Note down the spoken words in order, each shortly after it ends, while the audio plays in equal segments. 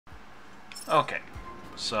Okay,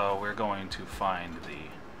 so we're going to find the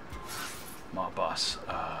mob boss.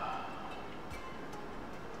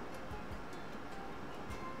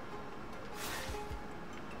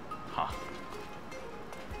 Huh.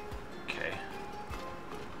 Okay.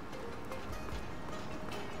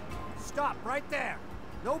 Stop right there.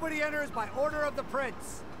 Nobody enters by order of the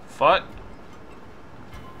prince. Fuck.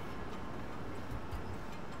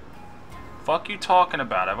 Fuck you talking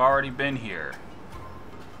about? I've already been here.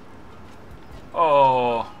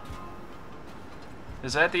 Oh.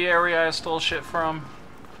 Is that the area I stole shit from?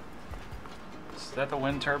 Is that the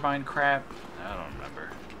wind turbine crap? I don't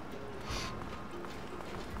remember.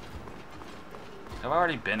 I've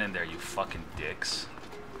already been in there, you fucking dicks.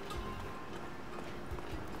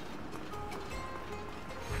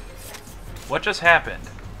 What just happened?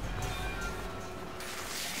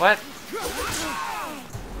 What?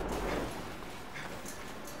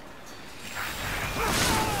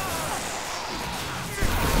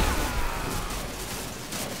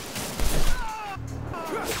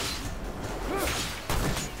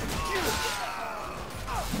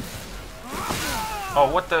 Oh,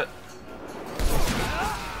 what the?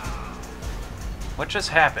 What just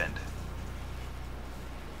happened?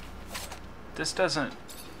 This doesn't...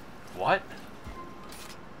 What?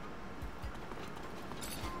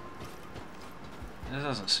 This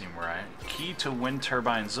doesn't seem right. Key to wind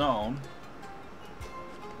turbine zone.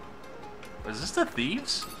 Was this the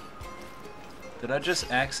thieves? Did I just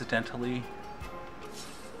accidentally...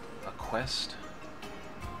 a quest?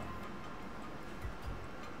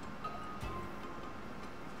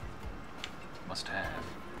 Must have.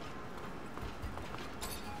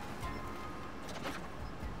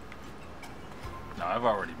 No, I've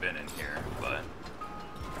already been in here, but...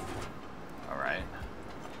 Alright.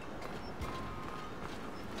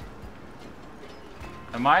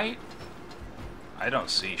 Am I don't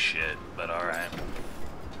see shit, but alright.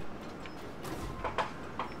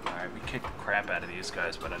 Alright, we kicked the crap out of these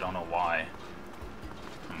guys, but I don't know why.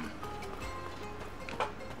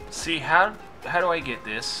 See, how do I get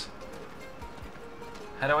this?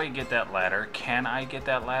 How do I get that ladder? Can I get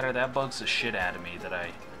that ladder? That bugs the shit out of me that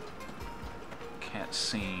I can't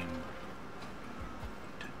seem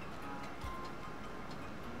to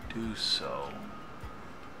do so.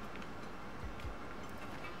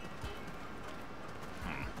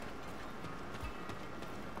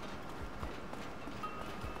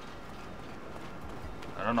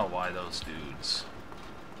 I don't know why those dudes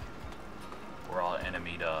were all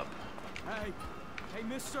enemied up. Hey,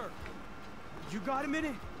 mister. You got a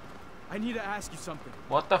minute? I need to ask you something.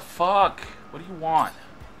 What the fuck? What do you want?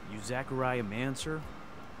 You Technomancer?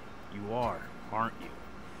 You are, aren't you?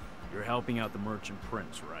 You're helping out the merchant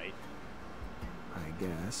prince, right? I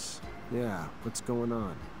guess. Yeah, what's going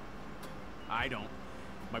on? I don't.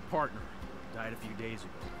 My partner died a few days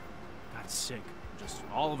ago. Got sick, just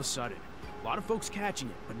all of a sudden. A lot of folks catching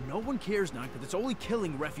it, but no one cares now because it's only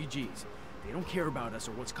killing refugees. They don't care about us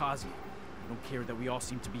or what's causing it. They don't care that we all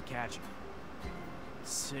seem to be catching it.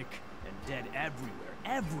 Sick and dead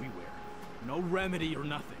everywhere. No remedy or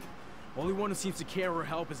nothing. Only one who seems to care or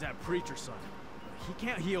help is that preacher's son. He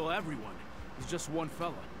can't heal everyone. He's just one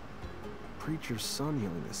fella. Preacher's son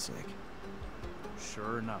healing the sick.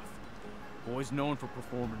 Sure enough. Boy's known for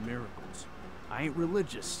performing miracles. I ain't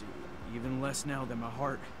religious, even less now that my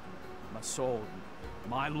heart, my soul,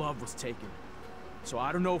 my love was taken. So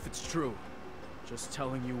I don't know if it's true. Just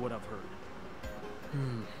telling you what I've heard.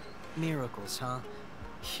 Miracles, huh?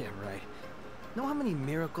 Yeah, right. Know how many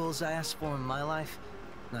miracles I asked for in my life?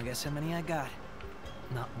 Now guess how many I got?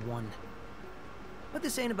 Not one. But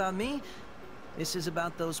this ain't about me. This is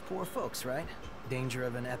about those poor folks, right? Danger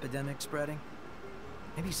of an epidemic spreading.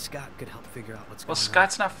 Maybe Scott could help figure out what's going on. Well,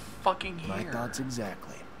 Scott's not fucking here. My thoughts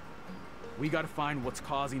exactly. We gotta find what's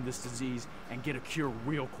causing this disease and get a cure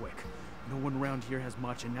real quick. No one around here has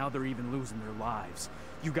much, and now they're even losing their lives.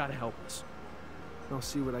 You gotta help us. I'll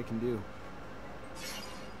see what I can do.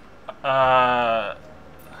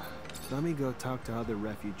 Let me go talk to other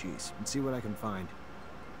refugees and see what I can find.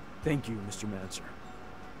 Thank you, Mr. Mancer.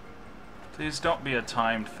 Please don't be a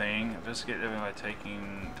timed thing. Investigate everyone by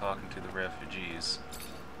talking to the refugees.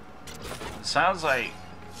 It sounds like,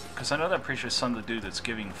 because I know that preacher's son, the dude that's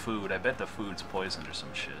giving food. I bet the food's poisoned or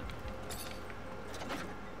some shit.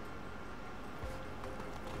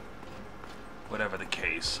 Whatever the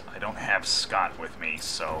case, I don't have Scott with me,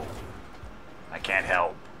 so I can't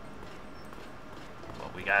help. Well,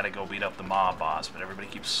 we gotta go beat up the mob boss, but everybody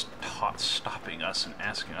keeps stopping us and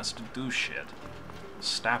asking us to do shit.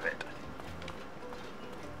 Stop it.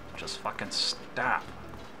 Just fucking stop.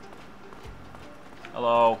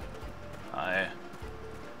 Hello. Hi.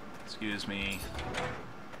 Let's Excuse me.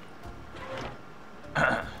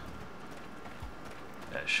 That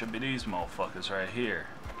should be these motherfuckers right here.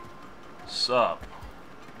 Sup?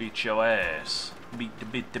 Beat your ass. Beat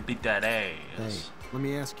that ass. Hey, let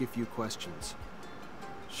me ask you a few questions.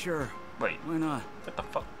 Sure. Wait, Why not? what the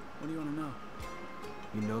fuck? What do you want to know?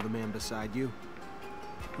 You know the man beside you?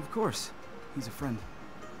 Of course. He's a friend.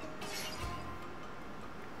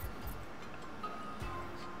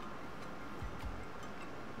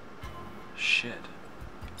 Shit.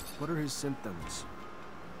 What are his symptoms?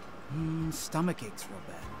 Stomach aches real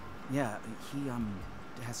bad. Yeah, he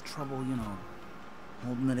has trouble, you know,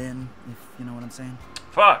 holding it in, if you know what I'm saying.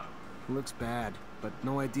 Fuck! It looks bad, but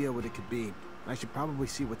no idea what it could be. I should probably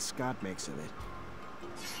see what Scott makes of it.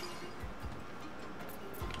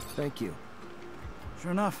 Thank you.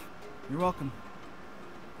 Sure enough. You're welcome.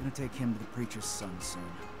 Gonna take him to the preacher's son soon.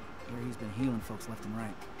 Where he's been healing folks left and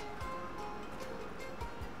right.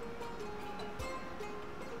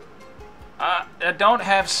 I don't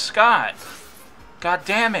have Scott. God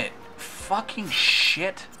damn it. Fucking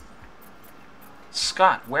shit.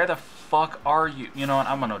 Scott, where the fuck are you? You know what?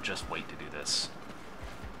 I'm gonna just wait to do this.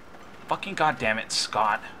 Fucking goddamn it,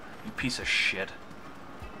 Scott. You piece of shit.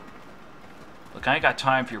 Look, I ain't got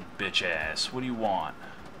time for your bitch ass. What do you want?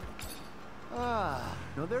 Ah,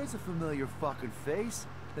 now there's a familiar fucking face.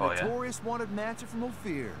 The Oh, yeah? notorious wanted Mancer from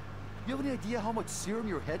Ophir. You have any idea how much serum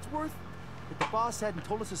your head's worth? If the boss hadn't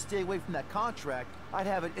told us to stay away from that contract, I'd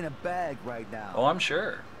have it in a bag right now. Oh, I'm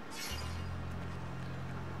sure.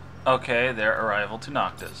 Okay, their arrival to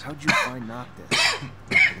Noctis. How'd you find Noctis?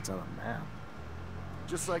 It's on a map.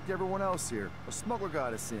 Just like everyone else here, a smuggler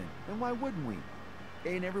got us in. And why wouldn't we?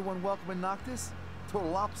 Ain't everyone welcome in Noctis?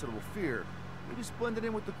 Total opposite of Ophir. We just blended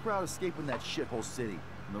in with the crowd escaping that shithole city.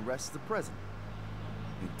 And the rest is the present.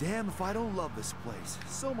 And damn if I don't love this place.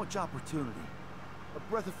 So much opportunity. A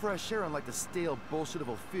breath of fresh air unlike the stale bullshit of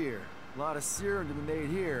Ophir. A lot of serum to be made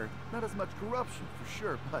here. Not as much corruption, for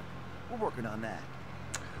sure, but we're working on that.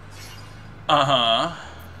 Uh-huh.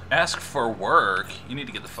 Ask for work. You need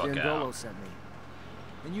to get the fuck Dandolo out. sent me.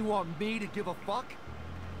 And you want me to give a fuck?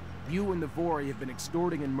 You and the Vori have been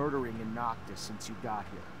extorting and murdering in Noctis since you got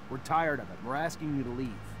here. We're tired of it. We're asking you to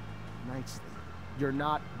leave. Nicely. You're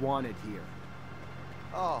not wanted here.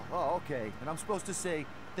 Oh, okay. And I'm supposed to say,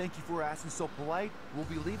 thank you for asking so polite. We'll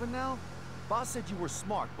be leaving now? Boss said you were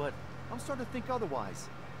smart, but I'm starting to think otherwise.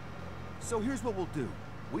 So here's what we'll do.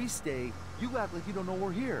 We stay, you act like you don't know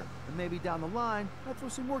we're here. And maybe down the line, I'll throw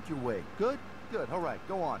some work your way. Good? Good. All right,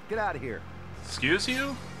 go on. Get out of here. Excuse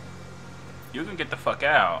you? You can get the fuck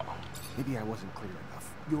out. Maybe I wasn't clear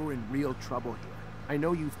enough. You're in real trouble here. I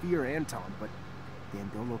know you fear Anton, but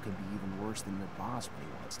Dandolo can be even worse than your boss when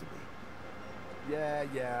he wants to be.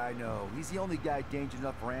 Yeah, I know. He's the only guy dangerous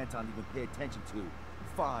enough for Anton to even pay attention to.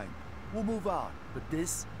 Fine. We'll move on. But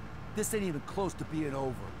this ain't even close to being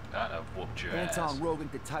over. God, I've whooped your ass. Anton Rogan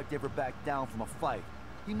the type to ever back down from a fight.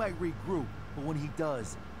 He might regroup, but when he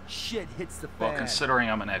does, shit hits the fan. Well, considering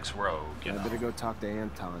I'm an ex-rogue, you I know. better go talk to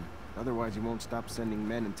Anton. Otherwise, he won't stop sending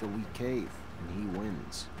men until we cave, and he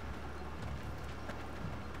wins.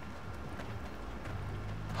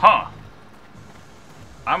 Huh.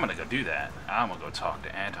 I'm gonna go do that. I'm gonna go talk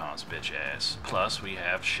to Anton's bitch ass. Plus, we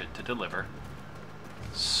have shit to deliver.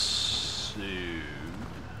 So...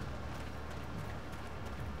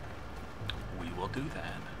 we will do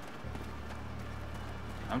that.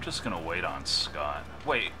 I'm just gonna wait on Scott.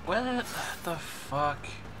 Wait, what the fuck?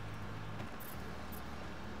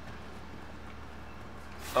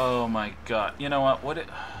 Oh my god. You know what? What it...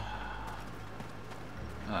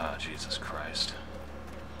 Oh, Jesus Christ.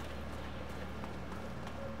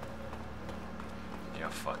 Yeah,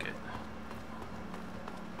 fuck it.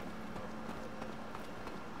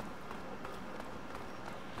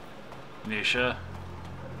 Nisha.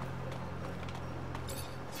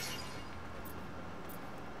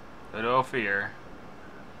 No fear.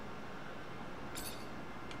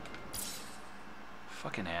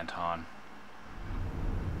 Fucking Anton.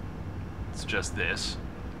 It's just this.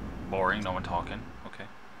 Boring, no one talking. Okay.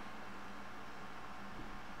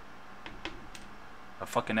 A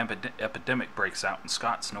fucking epidemic breaks out and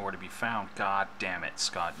Scott's nowhere to be found. God damn it,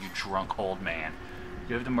 Scott, you drunk old man.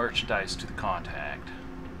 Give the merchandise to the contact.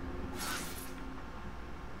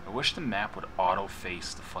 I wish the map would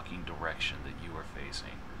auto-face the fucking direction that you are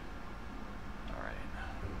facing. Alright.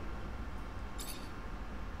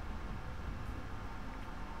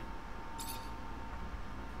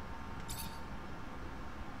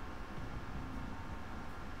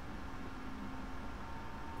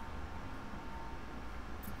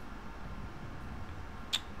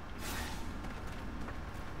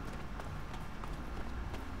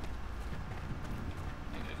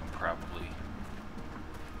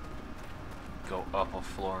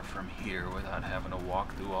 floor from here without having to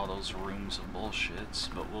walk through all those rooms of bullshits,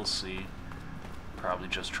 but we'll see. Probably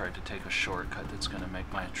just tried to take a shortcut that's gonna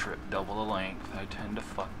make my trip double the length. I tend to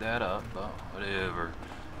fuck that up, but whatever.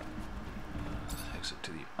 Exit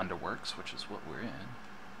to the underworks, which is what we're in.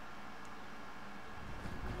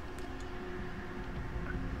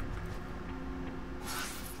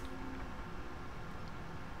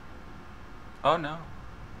 Oh no.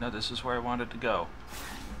 No, this is where I wanted to go.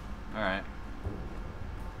 Alright.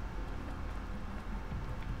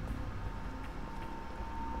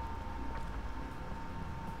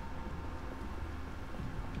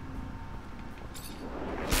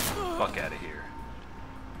 Fuck out of here.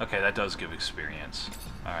 Okay, that does give experience.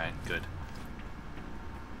 Alright, good.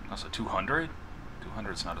 Also, 200?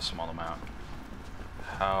 200 is not a small amount.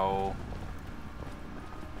 How...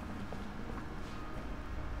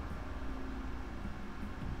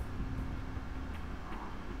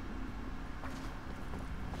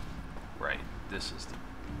 Right, this is the...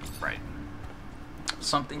 Right.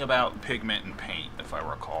 Something about pigment and paint, if I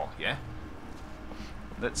recall, yeah?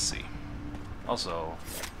 Let's see. Also...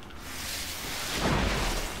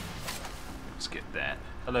 Let's get that.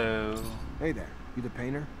 Hello. Hey there, you the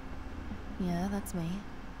painter? Yeah, that's me.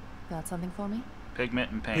 Got something for me?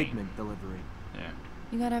 Pigment and paint. Pigment delivery. Yeah.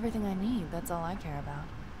 You got everything I need, that's all I care about.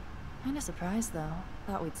 Kinda surprised, though.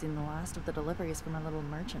 Thought we'd seen the last of the deliveries from our little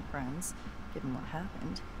merchant friends, given what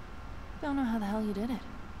happened. Don't know how the hell you did it.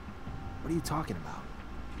 What are you talking about?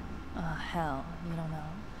 Hell, you don't know.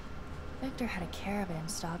 Victor had a caravan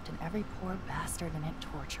stopped and every poor bastard in it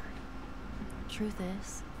tortured. Truth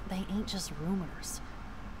is, they ain't just rumors.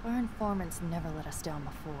 Our informants never let us down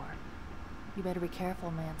before. You better be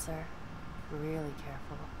careful, Mancer. Really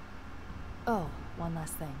careful. Oh, one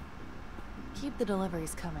last thing. Keep the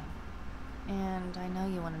deliveries coming. And I know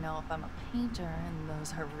you want to know if I'm a painter, and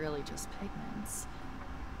those are really just pigments.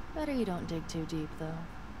 Better you don't dig too deep, though.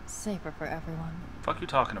 Safer for everyone. Fuck you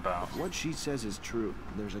talking about? What she says is true.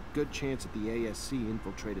 There's a good chance that the ASC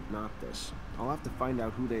infiltrated Noctis. I'll have to find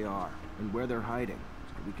out who they are, and where they're hiding,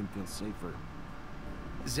 so we can feel safer.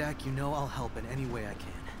 Zach, you know I'll help in any way I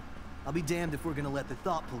can. I'll be damned if we're gonna let the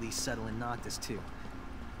Thought Police settle in Noctis, too.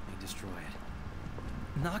 They destroy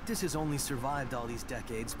it. Noctis has only survived all these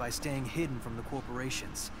decades by staying hidden from the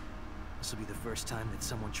corporations. This will be the first time that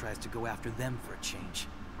someone tries to go after them for a change.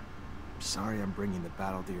 Sorry I'm bringing the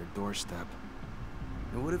battle to your doorstep.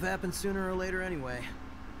 It would have happened sooner or later anyway.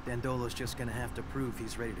 Dandolo's just gonna have to prove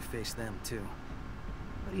he's ready to face them, too.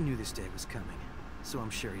 But he knew this day was coming, so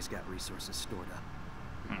I'm sure he's got resources stored up.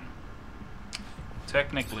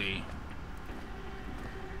 Technically,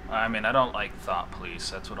 I mean, I don't like Thought Police.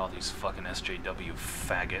 That's what all these fucking SJW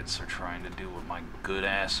faggots are trying to do with my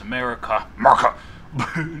good-ass America. America!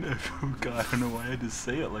 God, I don't know why I had to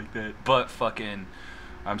say it like that. But fucking,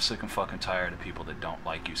 I'm sick and fucking tired of people that don't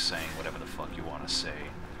like you saying whatever the fuck you want to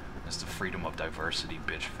say. It's the freedom of diversity,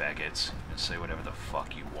 bitch faggots. You can say whatever the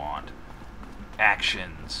fuck you want.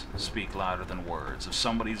 Actions speak louder than words. If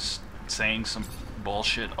somebody's saying some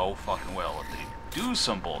bullshit, oh fucking well. If they do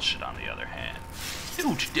some bullshit, on the other hand,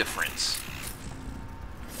 huge difference.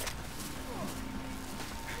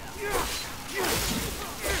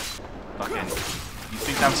 Fucking, you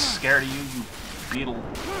think I'm scared of you, you beetle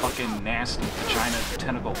fucking nasty vagina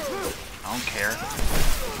tentacle? I don't care.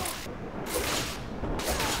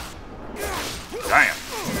 Damn!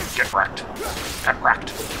 Get wrecked! Get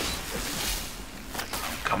wrecked!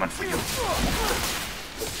 I'm coming for you.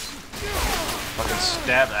 Fucking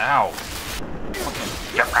stab, ow!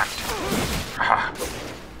 Fucking get wrecked! Ah.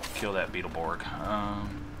 Kill that Beetleborg.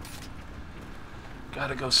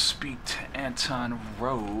 Gotta go speak to Anton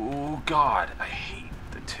Rowe. God, I hate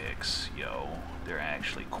the ticks, yo. They're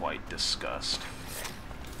actually quite disgust.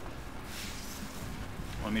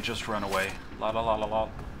 Let me just run away. La la la la la.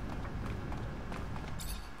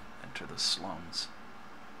 Enter the slums.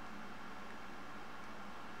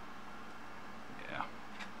 Yeah.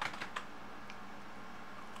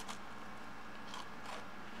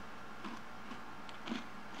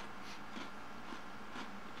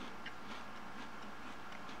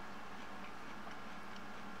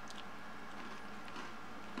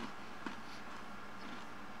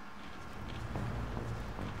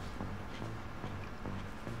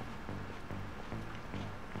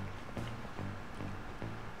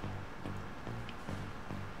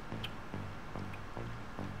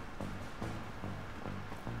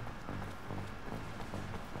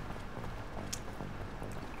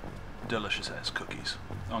 Delicious ass cookies.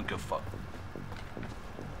 I don't give a fuck.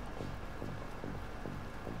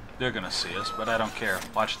 They're gonna see us, but I don't care.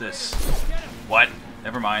 Watch this. What?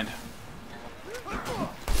 Never mind.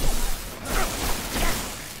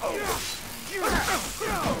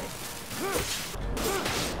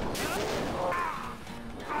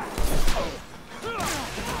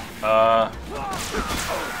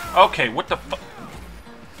 Okay, what the fuck?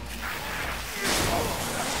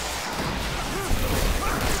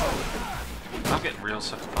 I'm getting real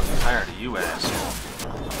fucking tired of you asshole.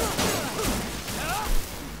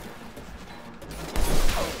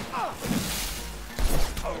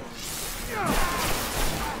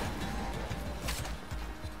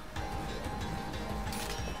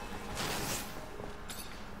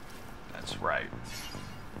 That's right.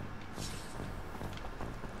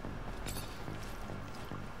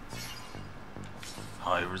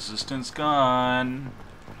 High resistance gun.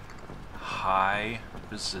 High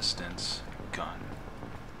resistance gun.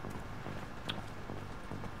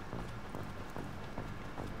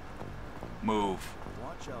 Move.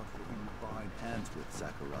 Watch out for who you bind hands with,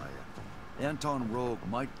 Zachariah. Anton Rogue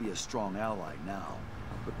might be a strong ally now,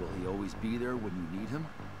 but will he always be there when you need him?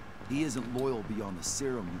 He isn't loyal beyond the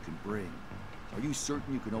serum you can bring. Are you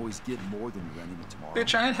certain you can always give more than your enemy tomorrow?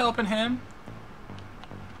 Bitch, I ain't helping him.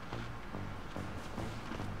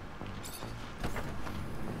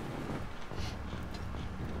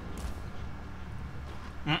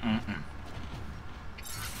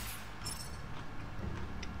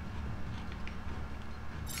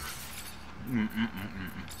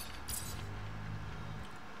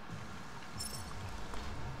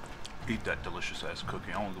 Eat that delicious ass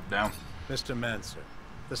cookie. I want to go down. Mr. Mancer,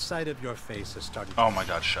 the sight of your face is starting. Oh my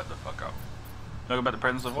God! Shut the fuck up. Talk about the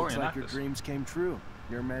presence of Looks Orion. like your dreams came true.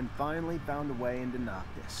 Your men finally found a way into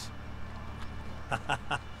Noctis.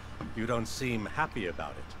 You don't seem happy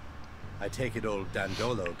about it. I take it old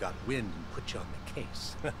Dandolo got wind and put you on the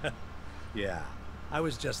case. Yeah, I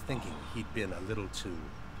was just thinking he'd been a little too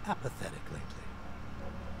apathetic lately.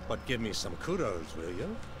 But give me some kudos, will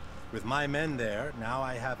you? With my men there, now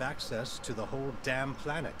I have access to the whole damn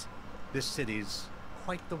planet. This city's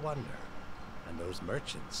quite the wonder. And those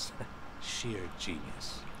merchants, sheer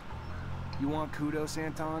genius. You want kudos,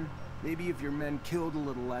 Anton? Maybe if your men killed a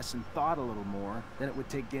little less and thought a little more, then it would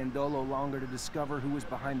take Dandolo longer to discover who was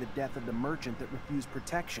behind the death of the merchant that refused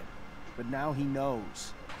protection. But now he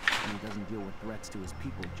knows, and he doesn't deal with threats to his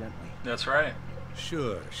people gently. That's right.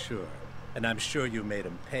 Sure. And I'm sure you made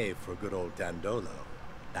him pay for good old Dandolo.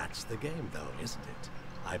 That's the game, though, isn't it?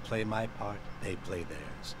 I play my part, they play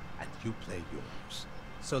theirs, and you play yours.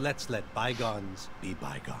 So let's let bygones be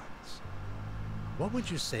bygones. What would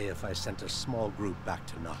you say if I sent a small group back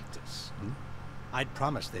to Noctis? I'd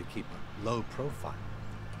promise they'd keep a low profile.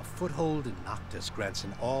 A foothold in Noctis grants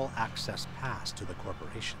an all-access pass to the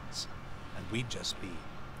corporations, and we'd just be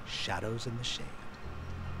shadows in the shade.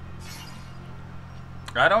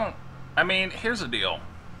 I mean, here's the deal.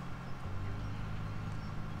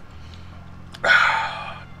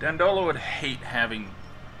 Dandolo would hate having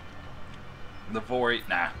the void.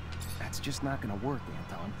 Nah. That's just not gonna work,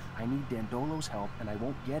 Anton. I need Dandolo's help, and I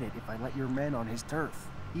won't get it if I let your men on his turf,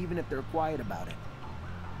 even if they're quiet about it.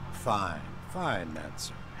 Fine,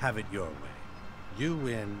 Mancer. Have it your way. You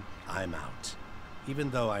win, I'm out. Even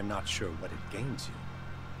though I'm not sure what it gains you.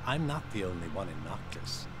 I'm not the only one in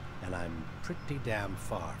Noctis, and I'm pretty damn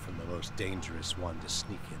far from the most dangerous one to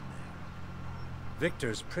sneak in there.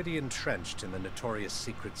 Victor's pretty entrenched in the notorious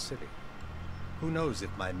secret city. Who knows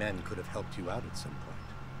if my men could have helped you out at some point.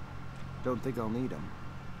 Don't think I'll need him.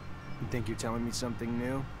 You think you're telling me something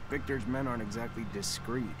new? Victor's men aren't exactly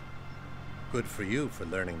discreet. Good for you for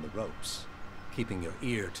learning the ropes. Keeping your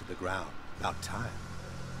ear to the ground. About time.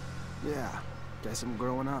 Yeah, guess I'm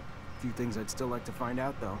growing up. A few things I'd still like to find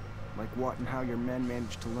out, though. Like what and how your men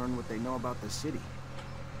managed to learn what they know about the city.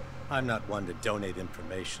 I'm not one to donate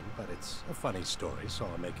information, but it's a funny story, so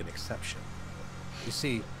I'll make an exception. You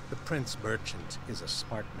see, the Prince Merchant is a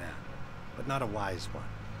smart man, but not a wise one.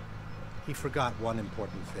 He forgot one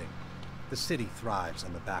important thing. The city thrives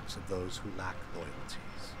on the backs of those who lack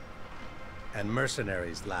loyalties. And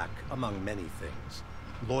mercenaries lack, among many things,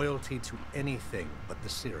 loyalty to anything but the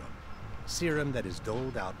serum. Serum that is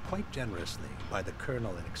doled out quite generously by the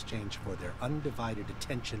Colonel in exchange for their undivided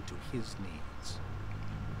attention to his needs.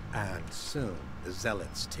 And soon, the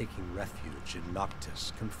Zealots taking refuge in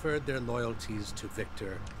Noctis conferred their loyalties to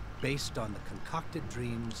Victor based on the concocted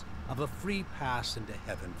dreams of a free pass into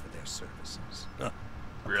heaven for their services. A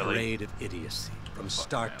parade of idiocy from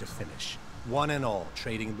start to finish, one and all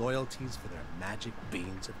trading loyalties for their magic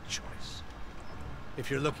beans of choice.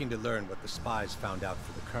 If you're looking to learn what the spies found out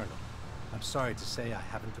for the Colonel, I'm sorry to say I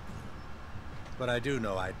haven't a clue. But I do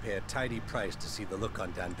know I'd pay a tidy price to see the look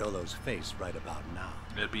on Dandolo's face right about now.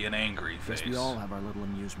 It'd be an angry face. Guess we all have our little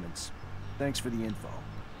amusements. Thanks for the info.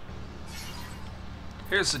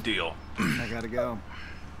 Here's the deal. I gotta go.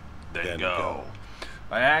 Then go.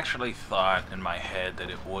 I actually thought in my head that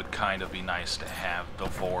it would kind of be nice to have the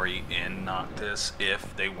Vori in Noctis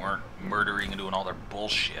if they weren't murdering and doing all their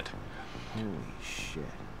bullshit. Holy shit.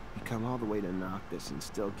 You come all the way to Noctis and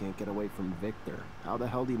still can't get away from Victor. How the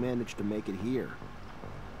hell do you manage to make it here?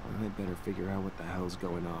 I better figure out what the hell's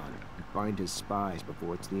going on and find his spies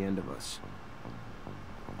before it's the end of us.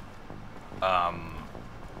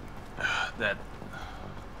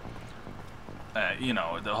 You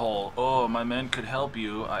know, the whole, oh, my men could help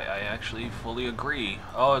you, I actually fully agree.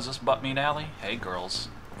 Oh, is this Butt Meat Alley? Hey, girls,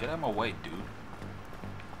 get out of my way, dude.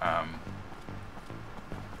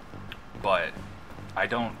 But I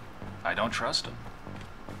don't trust him.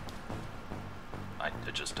 I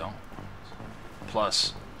just don't.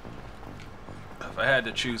 Plus, if I had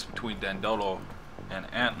to choose between Dandolo and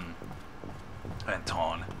Anton,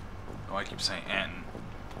 oh, I keep saying Anton,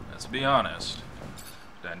 let's be honest,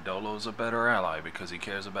 Dandolo's a better ally because he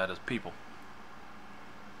cares about his people.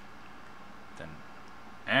 Then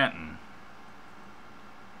Anton,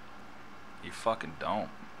 you fucking don't.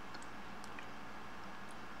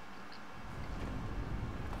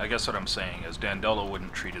 I guess what I'm saying is Dandolo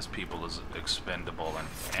wouldn't treat his people as expendable, and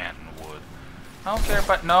Anton would. I don't care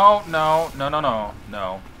about... No.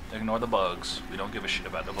 Ignore the bugs. We don't give a shit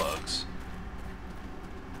about the bugs.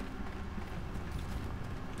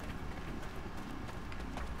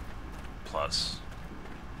 Plus,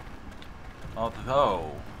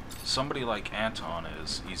 although somebody like Anton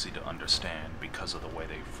is easy to understand because of the way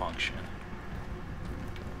they function.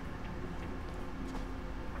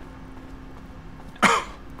 I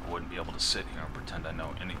wouldn't be able to sit here and pretend I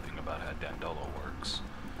know anything about how Dandolo works.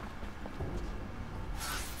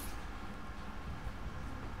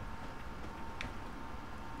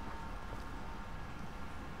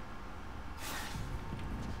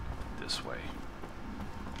 This way.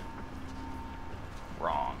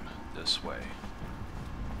 Wrong. This way.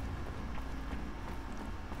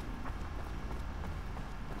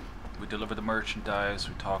 We delivered the merchandise,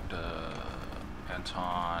 we talked to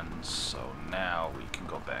Anton, so now we can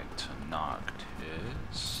go back to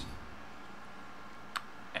Noctis.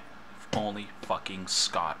 If only fucking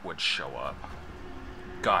Scott would show up.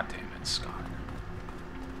 God damn it, Scott.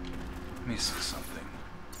 Let me see something.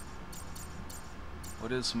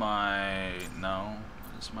 What is my... no.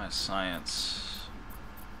 What is my science?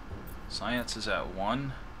 Science is at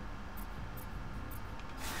 1.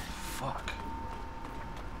 Fuck.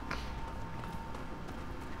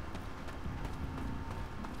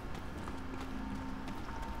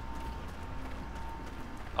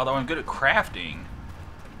 Although I'm good at crafting.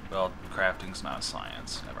 Well, crafting's not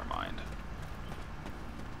science. Never mind.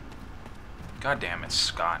 God damn it,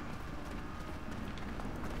 Scott.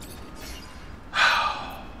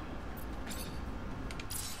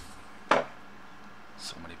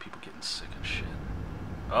 So many people getting sick and shit.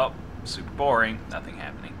 Oh, super boring. Nothing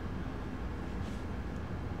happening.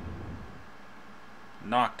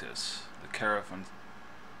 Noctis, the Caravanserai.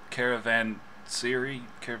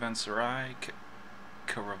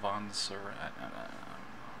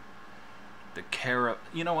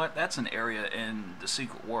 You know what? That's an area in the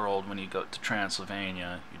secret world. When you go to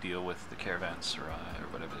Transylvania, you deal with the Caravanserai or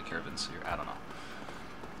whatever the Caravanserai. I don't know.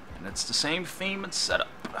 And it's the same theme and setup.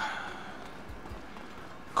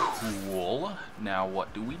 Cool. Now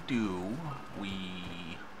what do? We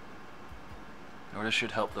This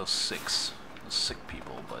should help those sick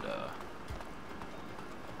people, but I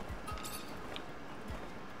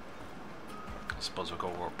suppose we'll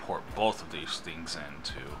go report both of these things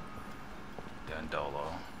into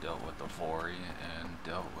Dandolo. Dealt with the Vori and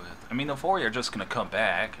dealt with... I mean, the Vori are just gonna come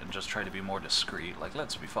back and just try to be more discreet. Like,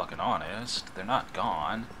 let's be fucking honest. They're not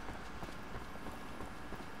gone.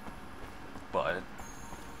 But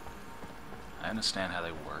I understand how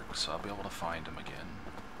they work, so I'll be able to find them again.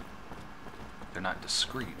 They're not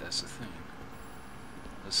discreet, that's the thing.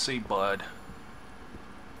 Let's see, bud.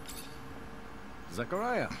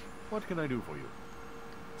 Zachariah, what can I do for you?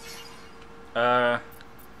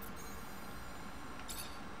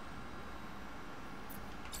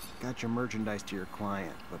 Got your merchandise to your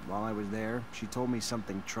client, but while I was there, she told me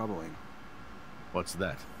something troubling. What's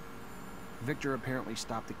that? Victor apparently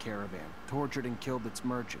stopped the caravan, tortured and killed its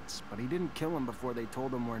merchants, but he didn't kill them before they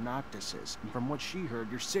told him where Noctis is. And from what she heard,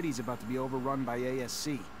 your city's about to be overrun by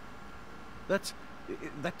ASC. That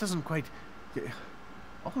doesn't quite...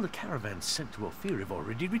 All the caravans sent to Ophir have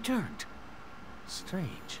already returned.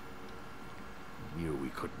 Strange. Knew we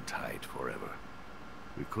couldn't hide forever.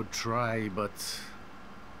 We could try, but...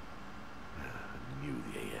 knew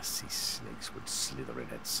the ASC snakes would slither in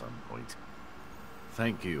at some point.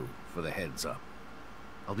 Thank you for the heads up.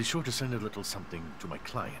 I'll be sure to send a little something to my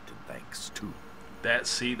client in thanks, too.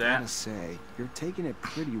 See Gotta that? say, you're taking it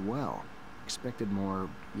pretty well. Expected more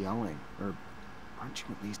yelling, or aren't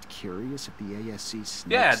you at least curious if the ASC snakes?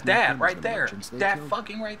 Yeah, snuck that in right as the there. merchants they That killed?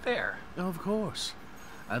 fucking right there. Of course.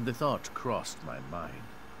 And the thought crossed my mind.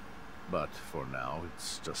 But for now,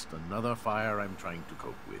 it's just another fire I'm trying to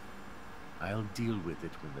cope with. I'll deal with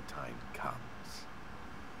it when the time comes.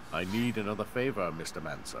 I need another favor, Mr.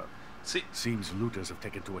 Mancer. See, Seems looters have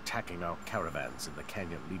taken to attacking our caravans in the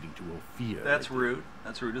canyon leading to Ophir. that's rude.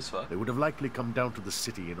 That's rude as fuck. They would have likely come down to the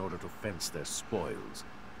city in order to fence their spoils.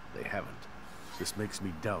 They haven't. This makes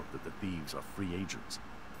me doubt that the thieves are free agents.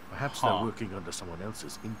 Perhaps they're working under someone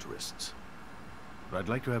else's interests. But I'd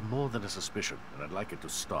like to have more than a suspicion, and I'd like it to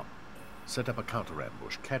stop. Set up a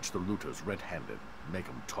counter-ambush, catch the looters red-handed, make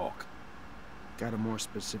them talk. Got a more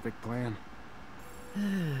specific plan?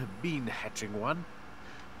 Been hatching one.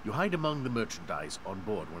 You hide among the merchandise on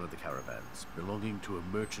board one of the caravans, belonging to a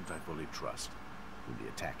merchant I fully trust. When the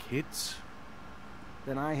attack hits...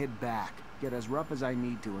 Then I head back, get as rough as I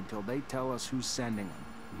need to until they tell us who's sending them,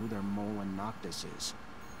 and who their mole and Noctis is.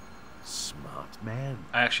 Smart man.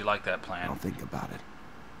 I actually like that plan. I'll think about it.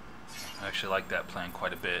 I actually like that plan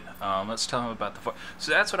quite a bit. Let's tell him about the.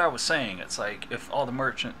 So that's what I was saying. It's like if all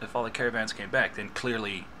the caravans came back, then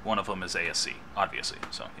clearly one of them is ASC, obviously.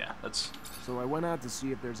 So yeah, that's. So I went out to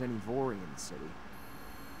see if there's any Vori in the city.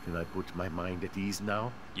 Can I put my mind at ease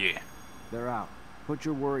now? Yeah. They're out. Put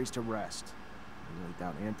your worries to rest. I really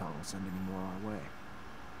doubt Anton will send any more our way.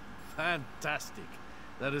 Fantastic.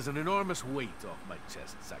 That is an enormous weight off my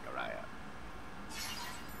chest, Zachariah.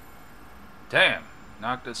 Damn,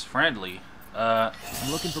 Noctis friendly. I'm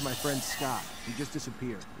looking for my friend Scott. He just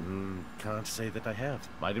disappeared. Can't say that I have.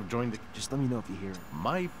 Might have joined the... Just let me know if you hear him.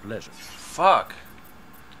 My pleasure. Fuck.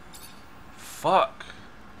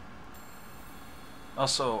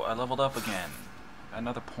 Also, I leveled up again.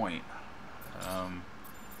 Another point.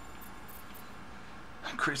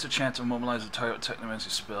 Increase the chance of mobilizing the target with Technomancer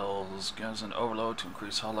spells. Gives an overload to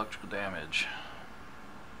increase all electrical damage.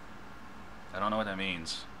 I don't know what that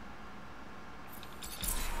means.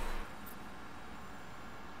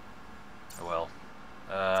 Oh well.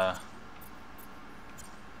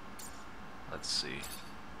 Let's see.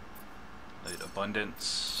 Light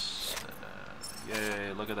abundance.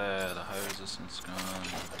 Yay, look at that. A high resistance gun.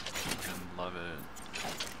 Fucking love it.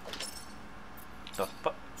 The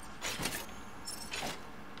fuck?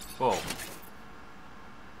 Whoa.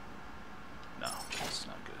 No, that's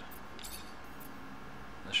not good.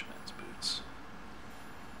 Fisherman's boots.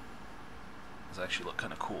 Those actually look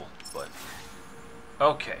kind of cool, but...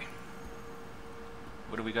 Okay.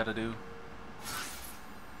 What do we gotta do?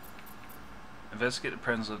 Investigate the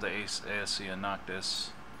presence of the ASC and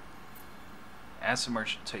Noctis. Ask the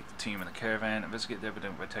merchant to take the team in the caravan. Investigate the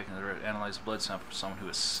evidence by taking the road. Analyze the blood sample for someone who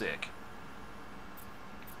is sick.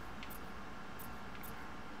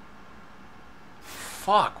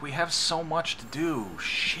 Fuck, we have so much to do.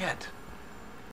 Shit.